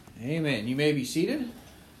Amen. You may be seated.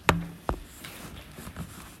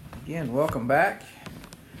 Again, welcome back.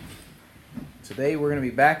 Today we're going to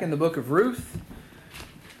be back in the book of Ruth.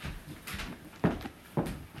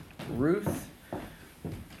 Ruth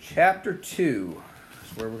chapter 2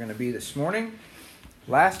 is where we're going to be this morning.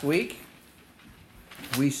 Last week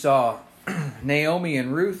we saw Naomi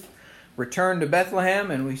and Ruth return to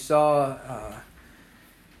Bethlehem, and we saw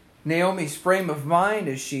Naomi's frame of mind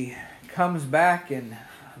as she comes back and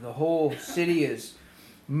the whole city is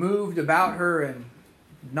moved about her and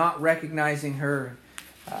not recognizing her.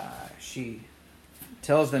 She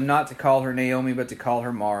tells them not to call her Naomi, but to call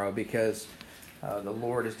her Mara, because the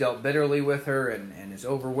Lord has dealt bitterly with her and has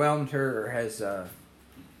overwhelmed her, or has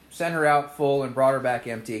sent her out full and brought her back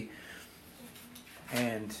empty.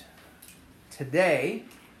 And today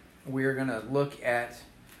we're going to look at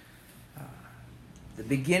the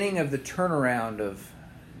beginning of the turnaround of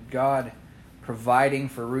God providing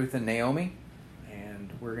for Ruth and Naomi,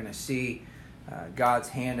 and we're going to see God's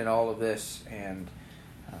hand in all of this and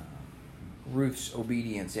Ruth's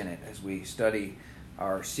obedience in it as we study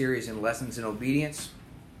our series in Lessons in Obedience.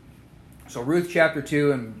 So Ruth chapter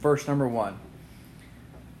 2 and verse number 1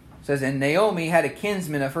 says, "And Naomi had a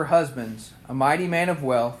kinsman of her husband's, a mighty man of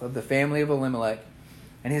wealth of the family of Elimelech,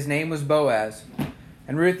 and his name was Boaz.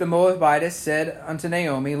 And Ruth the Moabitess said unto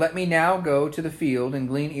Naomi, Let me now go to the field and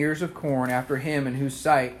glean ears of corn after him in whose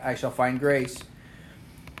sight I shall find grace.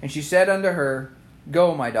 And she said unto her,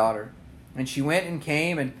 Go, my daughter. And she went and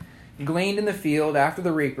came and gleaned in the field after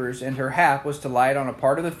the reapers, and her hap was to light on a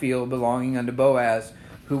part of the field belonging unto Boaz,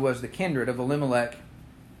 who was the kindred of Elimelech.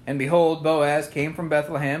 And behold, Boaz came from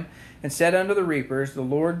Bethlehem, and said unto the reapers, The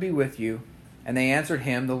Lord be with you. And they answered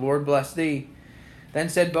him, The Lord bless thee. Then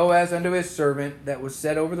said Boaz unto his servant that was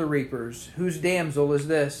set over the reapers, Whose damsel is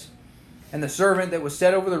this? And the servant that was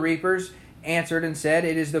set over the reapers answered and said,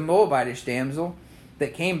 It is the Moabitish damsel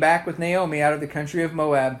that came back with Naomi out of the country of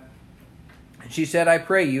Moab. And she said, I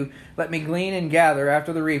pray you, let me glean and gather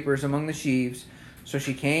after the reapers among the sheaves. So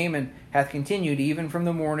she came, and hath continued even from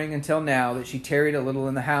the morning until now, that she tarried a little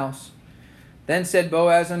in the house. Then said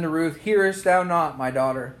Boaz unto Ruth, Hearest thou not, my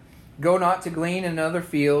daughter? Go not to glean in another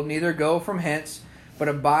field, neither go from hence, but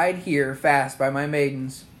abide here fast by my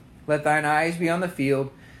maidens. Let thine eyes be on the field,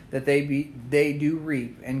 that they do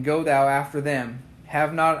reap, and go thou after them.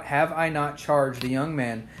 Have I not charged the young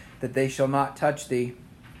men that they shall not touch thee?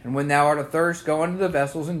 And when thou art athirst, go unto the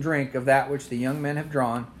vessels and drink of that which the young men have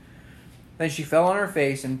drawn. Then she fell on her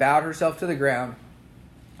face and bowed herself to the ground,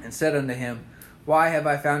 and said unto him, Why have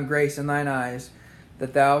I found grace in thine eyes,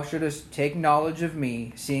 that thou shouldest take knowledge of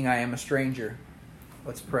me, seeing I am a stranger?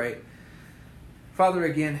 Let's pray. Father,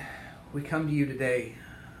 again, we come to you today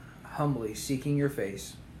humbly, seeking your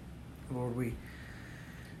face. Lord,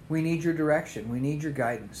 we need your direction. We need your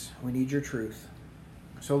guidance. We need your truth.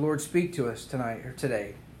 So, Lord, speak to us tonight or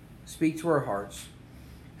today. Speak to our hearts.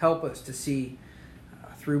 Help us to see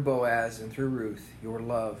through Boaz and through Ruth your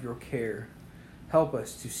love, your care. Help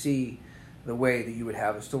us to see the way that you would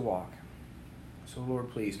have us to walk. So,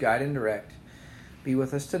 Lord, please guide and direct. Be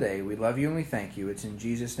with us today. We love you and we thank you. It's in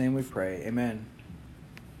Jesus' name we pray. Amen.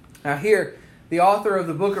 Now here, the author of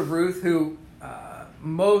the book of Ruth, who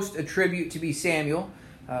most attribute to be Samuel,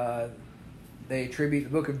 they attribute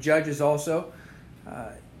the book of Judges also,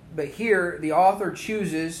 but here the author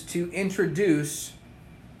chooses to introduce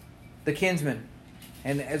the kinsman.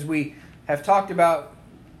 And as we have talked about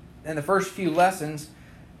in the first few lessons,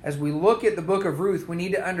 as we look at the book of Ruth, we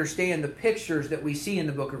need to understand the pictures that we see in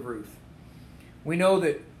the book of Ruth. We know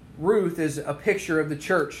that Ruth is a picture of the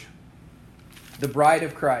church, the bride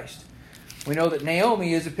of Christ. We know that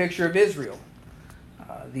Naomi is a picture of Israel,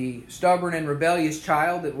 the stubborn and rebellious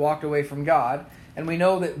child that walked away from God. And we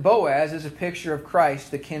know that Boaz is a picture of Christ,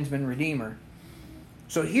 the kinsman redeemer.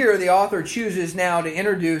 So here the author chooses now to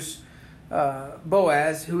introduce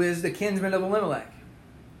Boaz, who is the kinsman of Elimelech.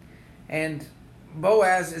 And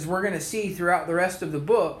Boaz, as we're going to see throughout the rest of the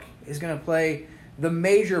book, is going to play the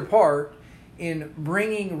major part in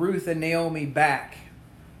bringing Ruth and Naomi back.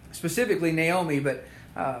 Specifically Naomi, but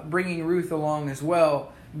bringing Ruth along as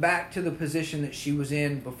well, back to the position that she was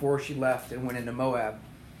in before she left and went into Moab.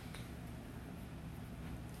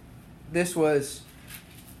 This was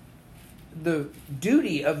the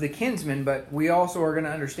duty of the kinsman, but we also are going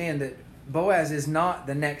to understand that Boaz is not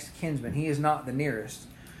the next kinsman. He is not the nearest.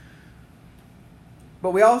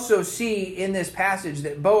 But we also see in this passage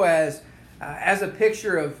that Boaz, as a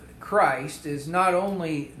picture of Christ, is not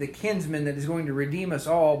only the kinsman that is going to redeem us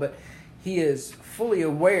all, but he is fully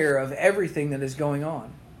aware of everything that is going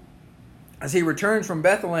on. As he returns from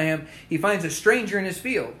Bethlehem, he finds a stranger in his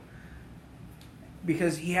field.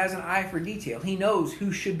 because he has an eye for detail. He knows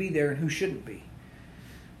who should be there and who shouldn't be.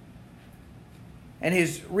 And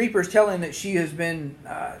his reapers tell him that she has been,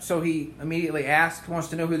 so he immediately wants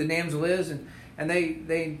to know who the damsel is, and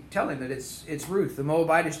they tell him that it's Ruth, the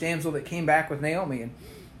Moabitish damsel that came back with Naomi. And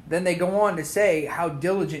then they go on to say how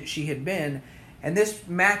diligent she had been. And this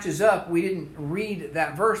matches up, we didn't read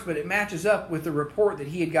that verse, but it matches up with the report that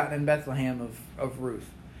he had gotten in Bethlehem of Ruth,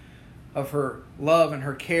 of her love and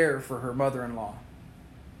her care for her mother-in-law.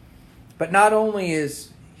 But not only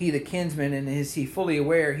is he the kinsman and is he fully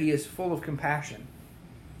aware, he is full of compassion.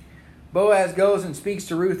 Boaz goes and speaks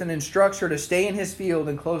to Ruth and instructs her to stay in his field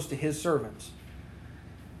and close to his servants.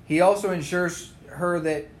 He also ensures her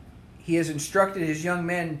that he has instructed his young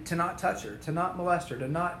men to not touch her, to not molest her, to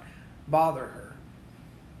not bother her.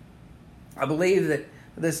 I believe that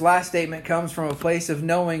this last statement comes from a place of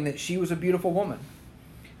knowing that she was a beautiful woman.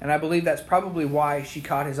 And I believe that's probably why she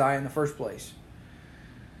caught his eye in the first place.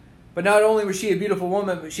 But not only was she a beautiful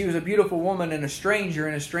woman, but she was a beautiful woman and a stranger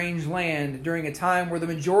in a strange land during a time where the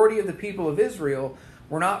majority of the people of Israel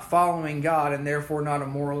were not following God and therefore not a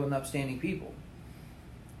moral and upstanding people.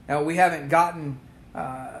 Now, we haven't gotten,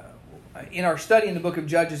 in our study in the book of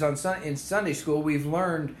Judges in Sunday school, we've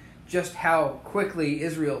learned just how quickly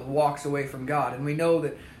Israel walks away from God. And we know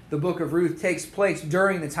that the book of Ruth takes place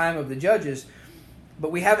during the time of the Judges,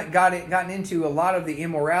 but we haven't gotten into a lot of the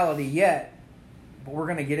immorality yet. But we're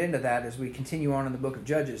going to get into that as we continue on in the book of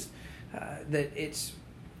Judges, that it's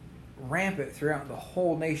rampant throughout the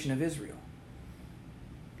whole nation of Israel.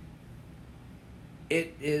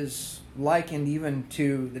 It is likened even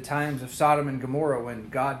to the times of Sodom and Gomorrah when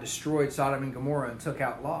God destroyed Sodom and Gomorrah and took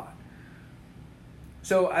out Lot.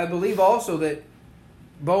 So I believe also that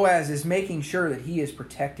Boaz is making sure that he is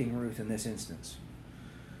protecting Ruth in this instance.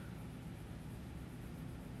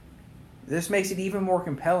 This makes it even more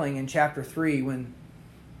compelling in chapter 3 when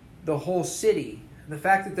the whole city, the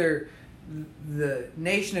fact that the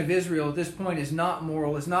nation of Israel at this point is not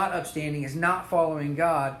moral, is not upstanding, is not following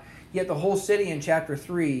God, yet the whole city in chapter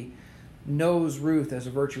 3 knows Ruth as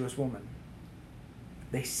a virtuous woman.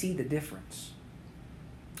 They see the difference.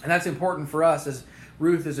 And that's important for us as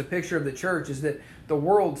Ruth is a picture of the church, is that the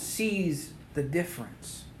world sees the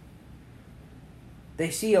difference. They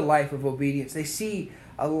see a life of obedience. They see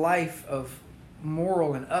a life of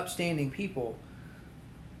moral and upstanding people,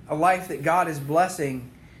 a life that God is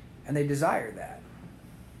blessing, and they desire that.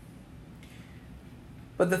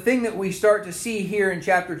 But the thing that we start to see here in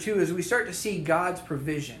chapter 2 is we start to see God's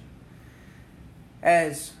provision.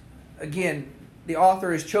 As, again, the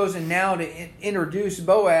author has chosen now to introduce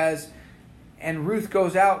Boaz, and Ruth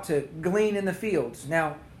goes out to glean in the fields.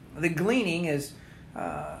 Now, the gleaning is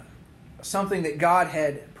something that God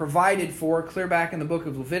had provided for clear back in the book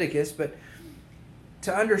of Leviticus, but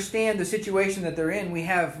to understand the situation that they're in, we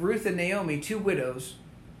have Ruth and Naomi, two widows.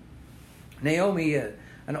 Naomi,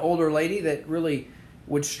 an older lady that really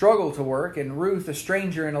would struggle to work, and Ruth, a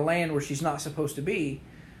stranger in a land where she's not supposed to be,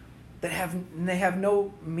 they have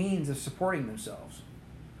no means of supporting themselves.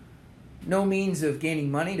 No means of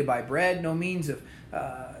gaining money to buy bread, no means of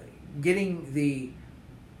getting the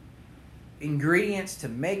ingredients to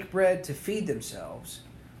make bread to feed themselves.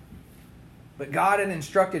 But God had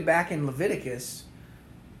instructed back in Leviticus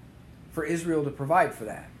for Israel to provide for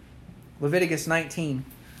that. Leviticus 19.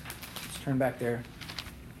 Let's turn back there.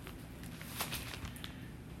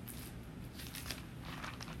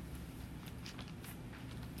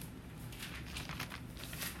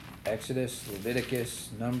 Exodus, Leviticus,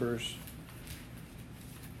 Numbers.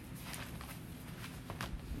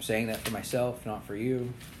 I'm saying that for myself, not for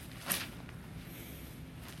you.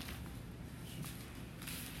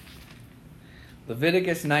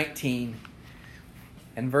 Leviticus 19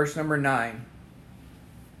 and verse number 9.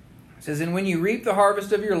 It says, "And when you reap the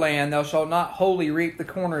harvest of your land, thou shalt not wholly reap the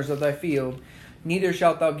corners of thy field, neither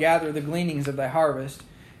shalt thou gather the gleanings of thy harvest.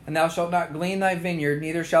 And thou shalt not glean thy vineyard,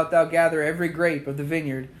 neither shalt thou gather every grape of the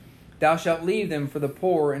vineyard. Thou shalt leave them for the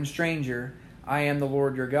poor and stranger. I am the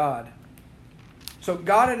Lord your God." So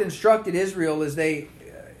God had instructed Israel as they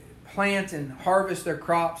plant and harvest their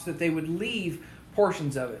crops that they would leave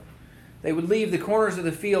portions of it. They would leave the corners of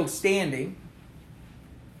the field standing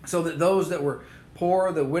so that those that were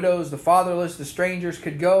poor, the widows, the fatherless, the strangers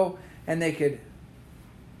could go and they could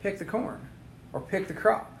pick the corn or pick the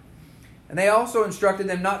crop. And they also instructed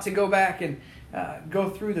them not to go back and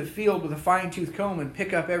go through the field with a fine-tooth comb and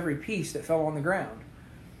pick up every piece that fell on the ground.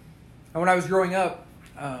 And when I was growing up,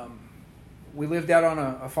 we lived out on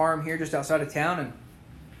a farm here just outside of town, and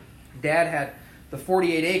Dad had the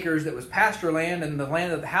 48 acres that was pasture land and the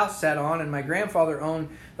land that the house sat on, and my grandfather owned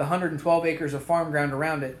the 112 acres of farm ground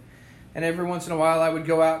around it. And every once in a while I would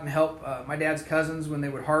go out and help my dad's cousins when they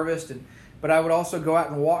would harvest. But I would also go out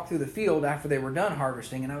and walk through the field after they were done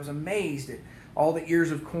harvesting. And I was amazed at all the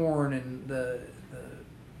ears of corn and the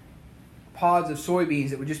pods of soybeans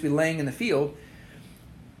that would just be laying in the field.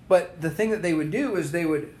 But the thing that they would do is they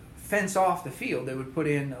would fence off the field. They would put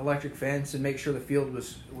in electric fence and make sure the field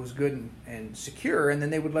was good and secure. And then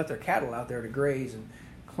they would let their cattle out there to graze and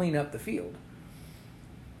clean up the field.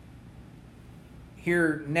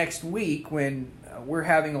 Here next week, when we're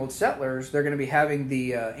having Old Settlers, they're going to be having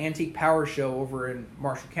the Antique Power Show over in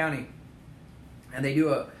Marshall County. And they do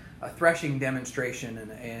a threshing demonstration.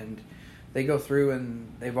 And they go through,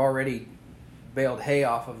 and they've already baled hay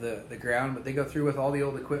off of the ground. But they go through with all the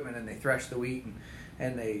old equipment, and they thresh the wheat,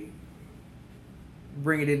 and they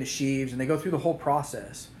bring it into sheaves. And they go through the whole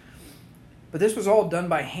process. But this was all done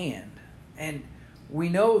by hand. And we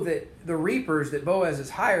know that the reapers that Boaz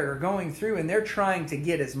has hired are going through, and they're trying to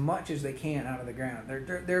get as much as they can out of the ground.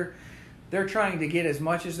 They're trying to get as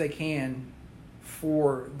much as they can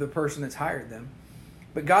for the person that's hired them.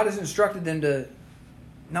 But God has instructed them to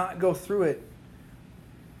not go through it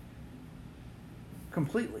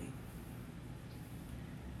completely.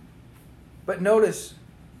 But notice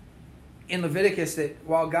in Leviticus that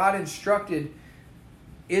while God instructed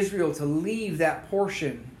Israel to leave that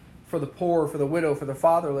portion for the poor, for the widow, for the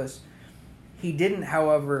fatherless, He didn't,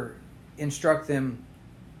 however, instruct them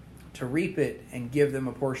to reap it and give them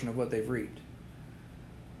a portion of what they've reaped.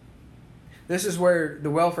 This is where the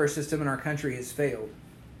welfare system in our country has failed.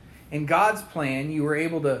 In God's plan, you were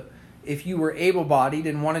able to, if you were able-bodied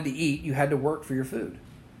and wanted to eat, you had to work for your food.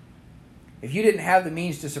 If you didn't have the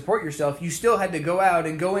means to support yourself, you still had to go out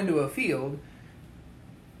and go into a field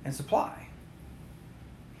and supply.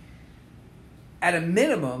 At a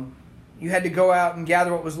minimum, you had to go out and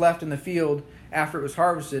gather what was left in the field after it was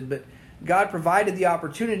harvested, but God provided the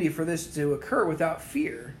opportunity for this to occur without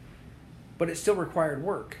fear, but it still required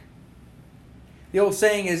work. The old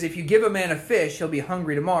saying is, if you give a man a fish, he'll be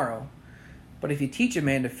hungry tomorrow, but if you teach a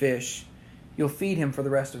man to fish, you'll feed him for the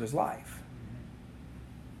rest of his life.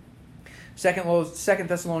 2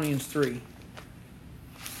 Thessalonians 3.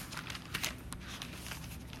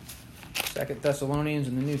 2 Thessalonians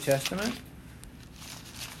in the New Testament.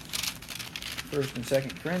 1st and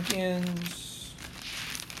 2nd Corinthians.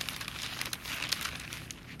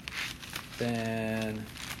 Then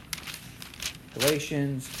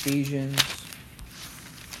Galatians, Ephesians,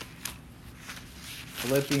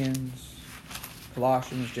 Philippians,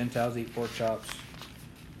 Colossians, Gentiles eat pork chops.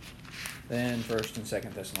 Then 1st and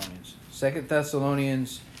 2nd Thessalonians. 2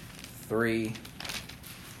 Thessalonians 3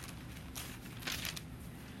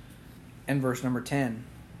 and verse number 10.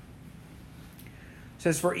 It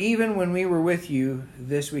says, "For even when we were with you,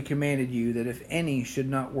 this we commanded you, that if any should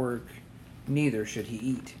not work, neither should he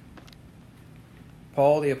eat."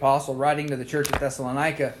 Paul, the apostle, writing to the church at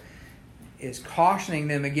Thessalonica, is cautioning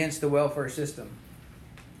them against the welfare system.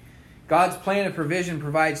 God's plan of provision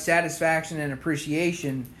provides satisfaction and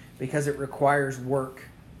appreciation because it requires work.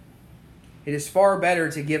 It is far better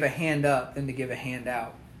to give a hand up than to give a hand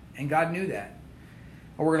out. And God knew that.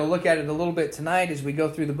 And we're going to look at it a little bit tonight as we go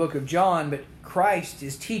through the book of John, but Christ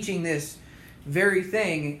is teaching this very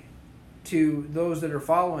thing to those that are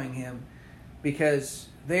following him, because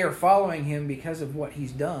they are following him because of what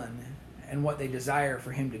he's done and what they desire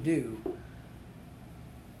for him to do,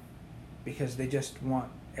 because they just want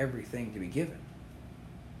everything to be given.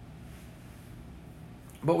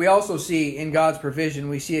 But we also see in God's provision,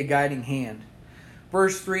 we see a guiding hand.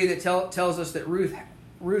 Verse 3 that tells us that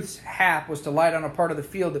Ruth's hap was to light on a part of the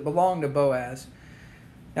field that belonged to Boaz.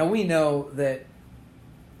 Now we know that,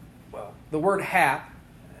 well, the word hap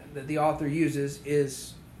that the author uses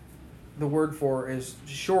is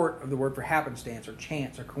short of the word for happenstance or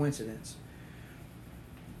chance or coincidence.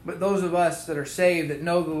 But those of us that are saved, that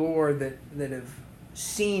know the Lord, that have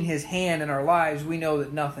seen his hand in our lives, we know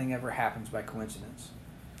that nothing ever happens by coincidence.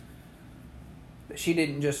 That she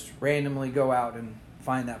didn't just randomly go out and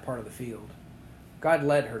find that part of the field. God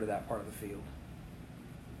led her to that part of the field.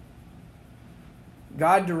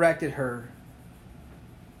 God directed her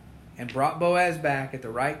and brought Boaz back at the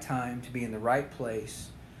right time to be in the right place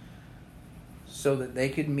so that they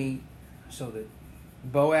could meet, so that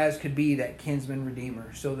Boaz could be that kinsman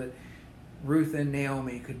redeemer, so that Ruth and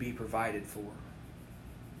Naomi could be provided for.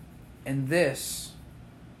 And this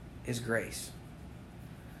is grace.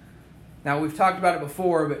 Now, we've talked about it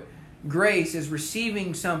before, but grace is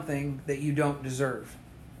receiving something that you don't deserve,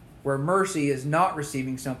 where mercy is not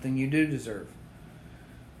receiving something you do deserve.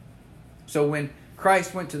 So when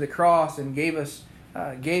Christ went to the cross and gave us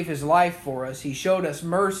gave his life for us. He showed us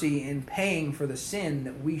mercy in paying for the sin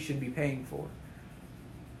that we should be paying for.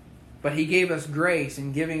 But he gave us grace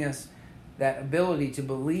in giving us that ability to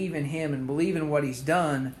believe in him and believe in what he's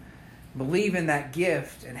done, believe in that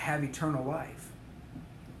gift, and have eternal life.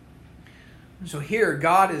 So here,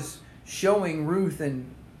 God is showing Ruth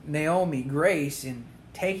and Naomi grace in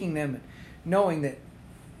taking them, knowing that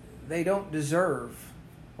they don't deserve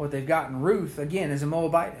what they've gotten. Ruth, again, is a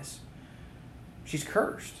Moabitess. She's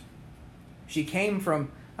cursed. She came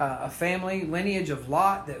from a family lineage of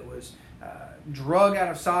Lot that was drug out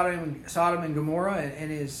of Sodom and Gomorrah,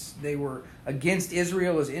 and they were against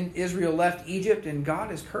Israel as Israel left Egypt, and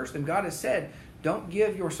God has cursed them. God has said, don't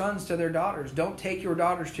give your sons to their daughters. Don't take your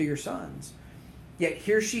daughters to your sons. Yet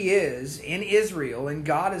here she is in Israel, and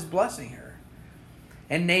God is blessing her.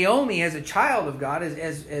 And Naomi, as a child of God,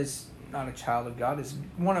 as not a child of God, is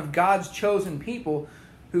one of God's chosen people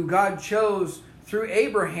who God chose through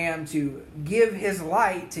Abraham to give his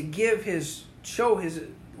light, to show his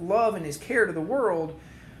love and his care to the world.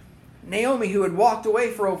 Naomi, who had walked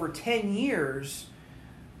away for over 10 years,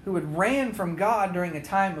 who had ran from God during a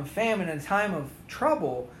time of famine, a time of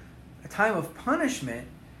trouble, a time of punishment,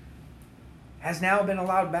 has now been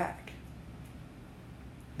allowed back.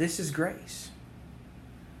 This is grace.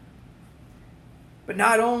 But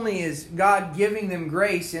not only is God giving them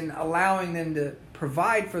grace and allowing them to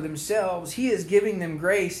provide for themselves, he is giving them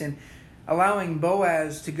grace and allowing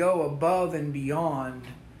Boaz to go above and beyond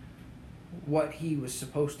what he was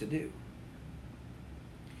supposed to do.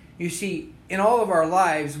 You see, in all of our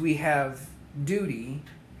lives, we have duty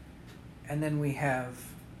and then we have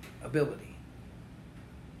ability.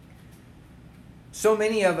 So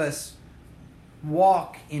many of us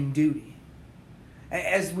walk in duty.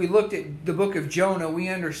 As we looked at the book of Jonah, we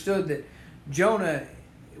understood that Jonah,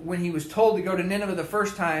 when he was told to go to Nineveh the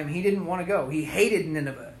first time, he didn't want to go. He hated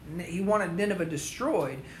Nineveh. He wanted Nineveh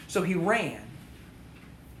destroyed, so he ran.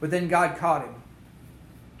 But then God caught him.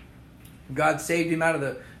 God saved him out of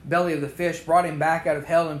the belly of the fish, brought him back out of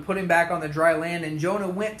hell, and put him back on the dry land. And Jonah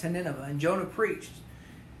went to Nineveh, and Jonah preached.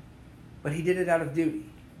 But he did it out of duty.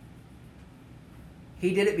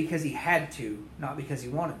 He did it because he had to, not because he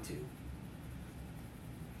wanted to.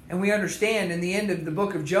 And we understand in the end of the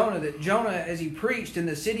book of Jonah that Jonah, as he preached and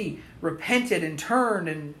the city repented and turned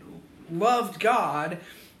and loved God,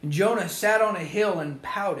 Jonah sat on a hill and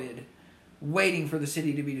pouted, waiting for the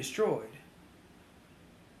city to be destroyed.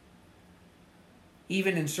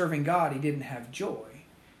 Even in serving God, he didn't have joy.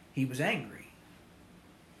 He was angry.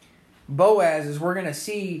 Boaz, as we're going to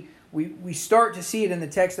see, we start to see it in the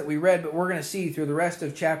text that we read, but we're going to see through the rest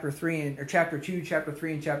of chapter 2, chapter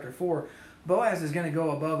 3, and chapter 4, Boaz is going to go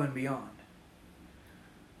above and beyond.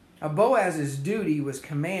 Now, Boaz's duty was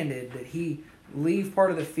commanded that he leave part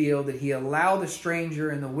of the field, that he allow the stranger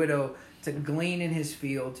and the widow to glean in his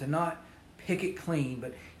field, to not pick it clean,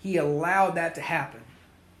 but he allowed that to happen.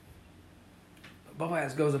 But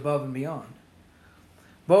Boaz goes above and beyond.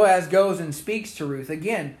 Boaz goes and speaks to Ruth.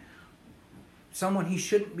 Again, someone he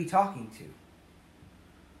shouldn't be talking to.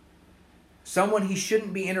 Someone he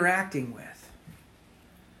shouldn't be interacting with.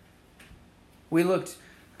 We looked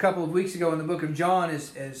a couple of weeks ago in the book of John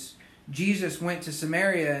as Jesus went to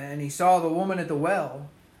Samaria and he saw the woman at the well.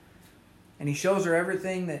 And he shows her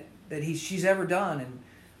everything that she's ever done. And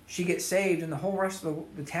she gets saved and the whole rest of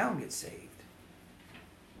the town gets saved.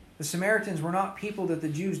 The Samaritans were not people that the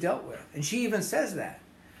Jews dealt with. And she even says that.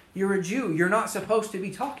 You're a Jew. You're not supposed to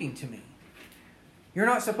be talking to me. You're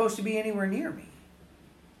not supposed to be anywhere near me.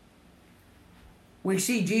 We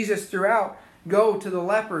see Jesus throughout go to the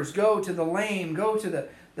lepers, go to the lame, go to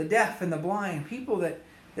the deaf and the blind, people that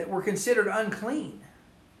were considered unclean.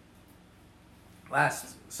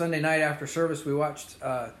 Last Sunday night after service, we watched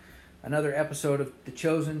another episode of The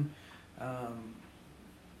Chosen,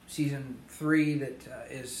 season 3, that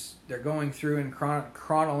they're going through and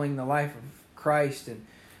chronicling the life of Christ. And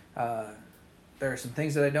there are some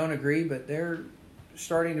things that I don't agree, but they're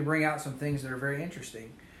starting to bring out some things that are very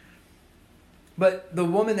interesting. But the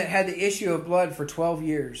woman that had the issue of blood for 12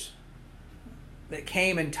 years, that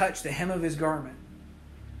came and touched the hem of his garment,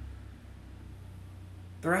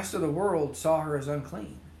 the rest of the world saw her as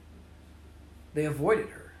unclean. They avoided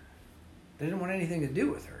her. They didn't want anything to do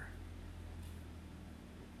with her.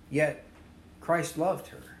 Yet, Christ loved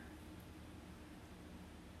her.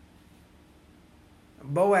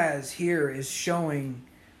 Boaz here is showing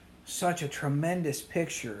such a tremendous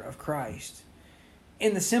picture of Christ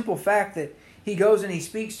in the simple fact that he goes and he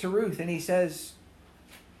speaks to Ruth and he says,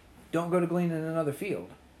 don't go to glean in another field.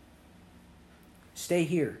 Stay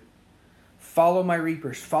here. Follow my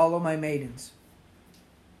reapers. Follow my maidens.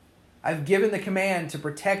 I've given the command to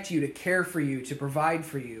protect you, to care for you, to provide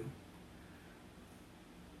for you.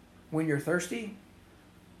 When you're thirsty,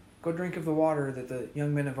 go drink of the water that the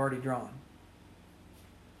young men have already drawn.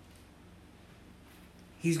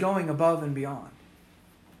 He's going above and beyond.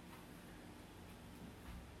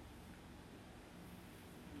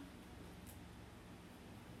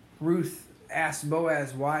 Ruth asks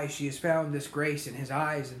Boaz why she has found this grace in his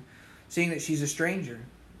eyes, and seeing that she's a stranger.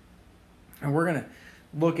 And we're going to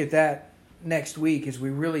look at that next week as we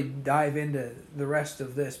really dive into the rest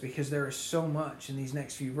of this, because there is so much in these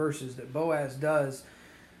next few verses that Boaz does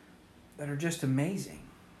that are just amazing.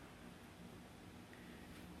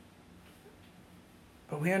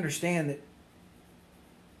 But we understand that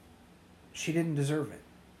she didn't deserve it.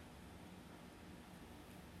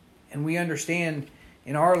 And we understand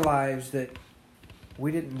in our lives that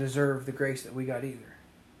we didn't deserve the grace that we got either.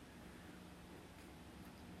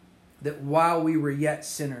 That while we were yet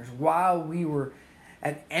sinners, while we were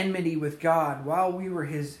at enmity with God, while we were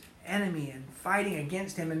His enemy and fighting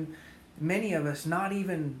against Him, and many of us not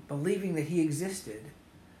even believing that He existed,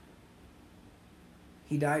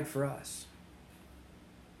 He died for us.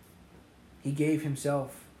 He gave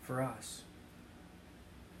Himself for us.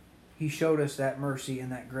 He showed us that mercy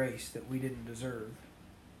and that grace that we didn't deserve.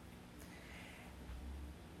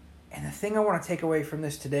 And the thing I want to take away from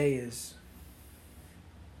this today is,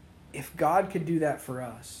 if God could do that for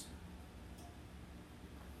us,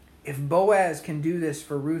 if Boaz can do this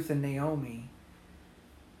for Ruth and Naomi,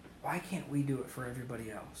 why can't we do it for everybody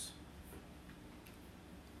else?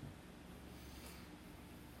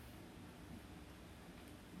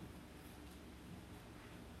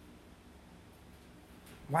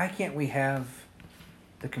 Why can't we have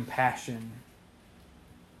the compassion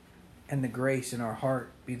and the grace in our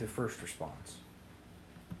heart be the first response?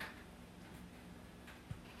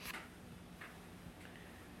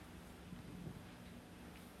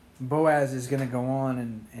 Boaz is going to go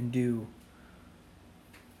on and do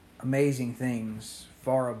amazing things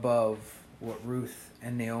far above what Ruth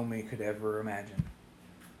and Naomi could ever imagine.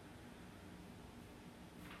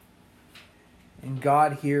 And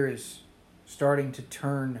God here is starting to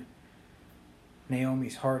turn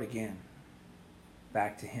Naomi's heart again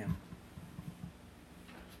back to Him.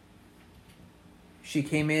 She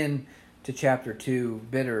came in to chapter 2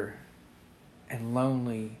 bitter and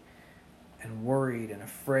lonely and worried and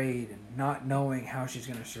afraid and not knowing how she's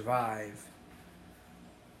going to survive.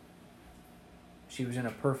 She was in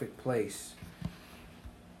a perfect place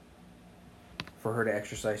for her to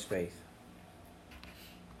exercise faith.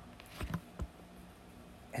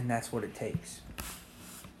 And that's what it takes.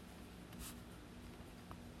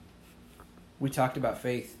 We talked about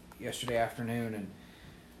faith yesterday afternoon, and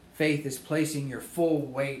faith is placing your full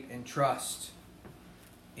weight and trust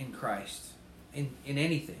in Christ, in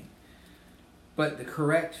anything. But the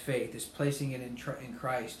correct faith is placing it in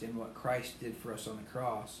Christ, in what Christ did for us on the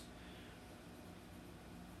cross.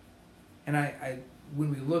 And I when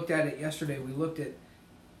we looked at it yesterday, we looked at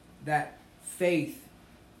that faith,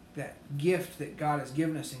 that gift that God has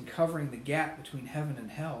given us in covering the gap between heaven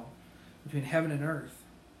and hell, between heaven and earth.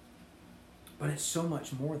 But it's so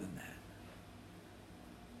much more than that.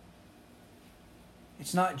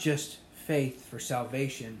 It's not just faith for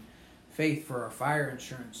salvation, faith for our fire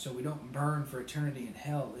insurance so we don't burn for eternity in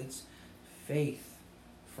hell. It's faith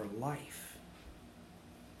for life.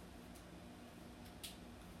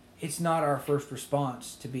 It's not our first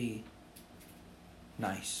response to be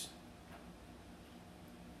nice,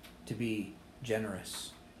 to be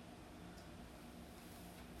generous.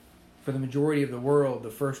 For the majority of the world,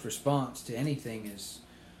 the first response to anything is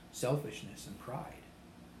selfishness and pride.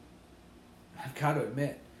 I've got to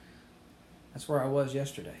admit, that's where I was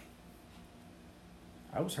yesterday.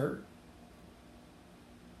 I was hurt.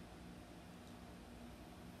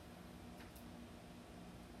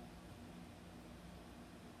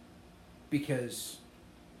 Because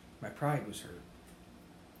my pride was hurt.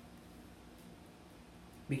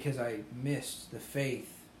 Because I missed the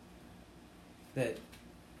faith that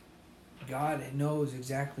God knows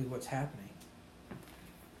exactly what's happening.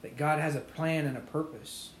 That God has a plan and a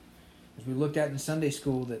purpose. As we looked at in Sunday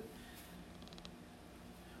school, that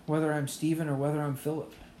whether I'm Stephen or whether I'm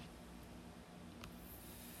Philip,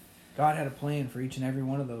 God had a plan for each and every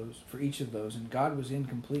one of those, for each of those, and God was in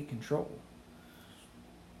complete control.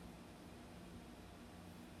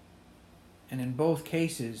 And in both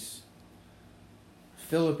cases,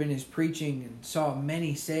 Philip in his preaching and saw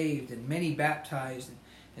many saved and many baptized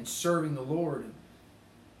and serving the Lord. And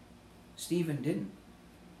Stephen didn't.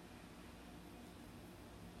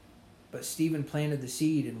 But Stephen planted the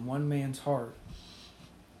seed in one man's heart.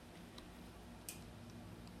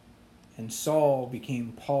 And Saul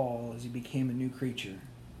became Paul as he became a new creature.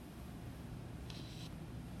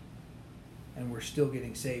 And we're still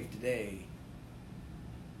getting saved today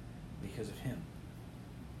because of him.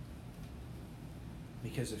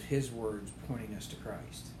 Because of his words pointing us to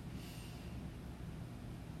Christ.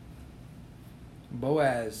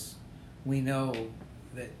 Boaz, we know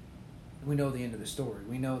the end of the story.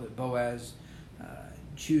 We know that Boaz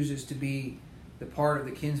chooses to be the part of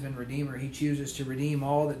the kinsman redeemer. He chooses to redeem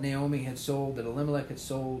all that Naomi had sold, that Elimelech had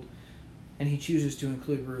sold, and he chooses to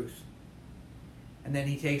include Ruth. And then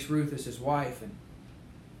he takes Ruth as his wife, and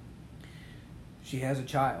she has a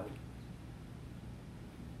child.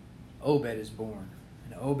 Obed is born,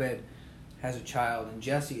 and Obed has a child, and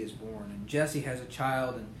Jesse is born, and Jesse has a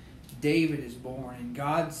child, and David is born, and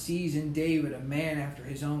God sees in David a man after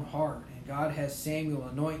his own heart, and God has Samuel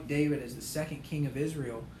anoint David as the second king of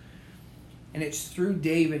Israel. And it's through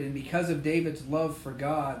David, and because of David's love for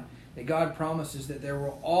God, that God promises that there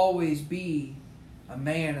will always be a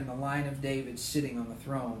man in the line of David sitting on the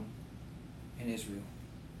throne in Israel.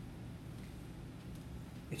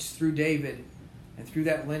 It's through David and through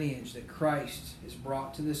that lineage that Christ is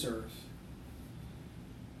brought to this earth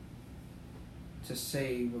to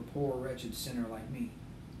save a poor, wretched sinner like me,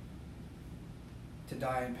 to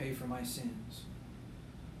die and pay for my sins.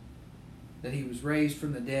 That he was raised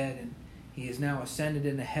from the dead, and he is now ascended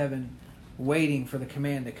into heaven, waiting for the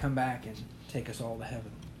command to come back and take us all to heaven.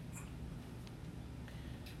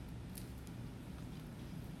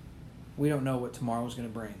 We don't know what tomorrow is going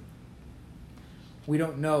to bring. We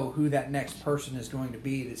don't know who that next person is going to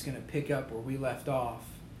be that's going to pick up where we left off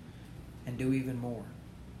and do even more.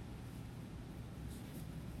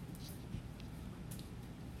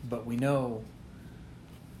 But we know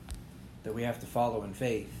that we have to follow in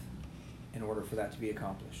faith in order for that to be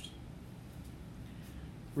accomplished.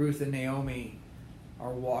 Ruth and Naomi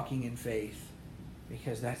are walking in faith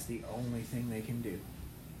because that's the only thing they can do.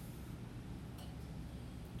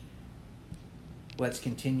 Let's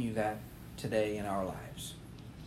continue that today in our lives.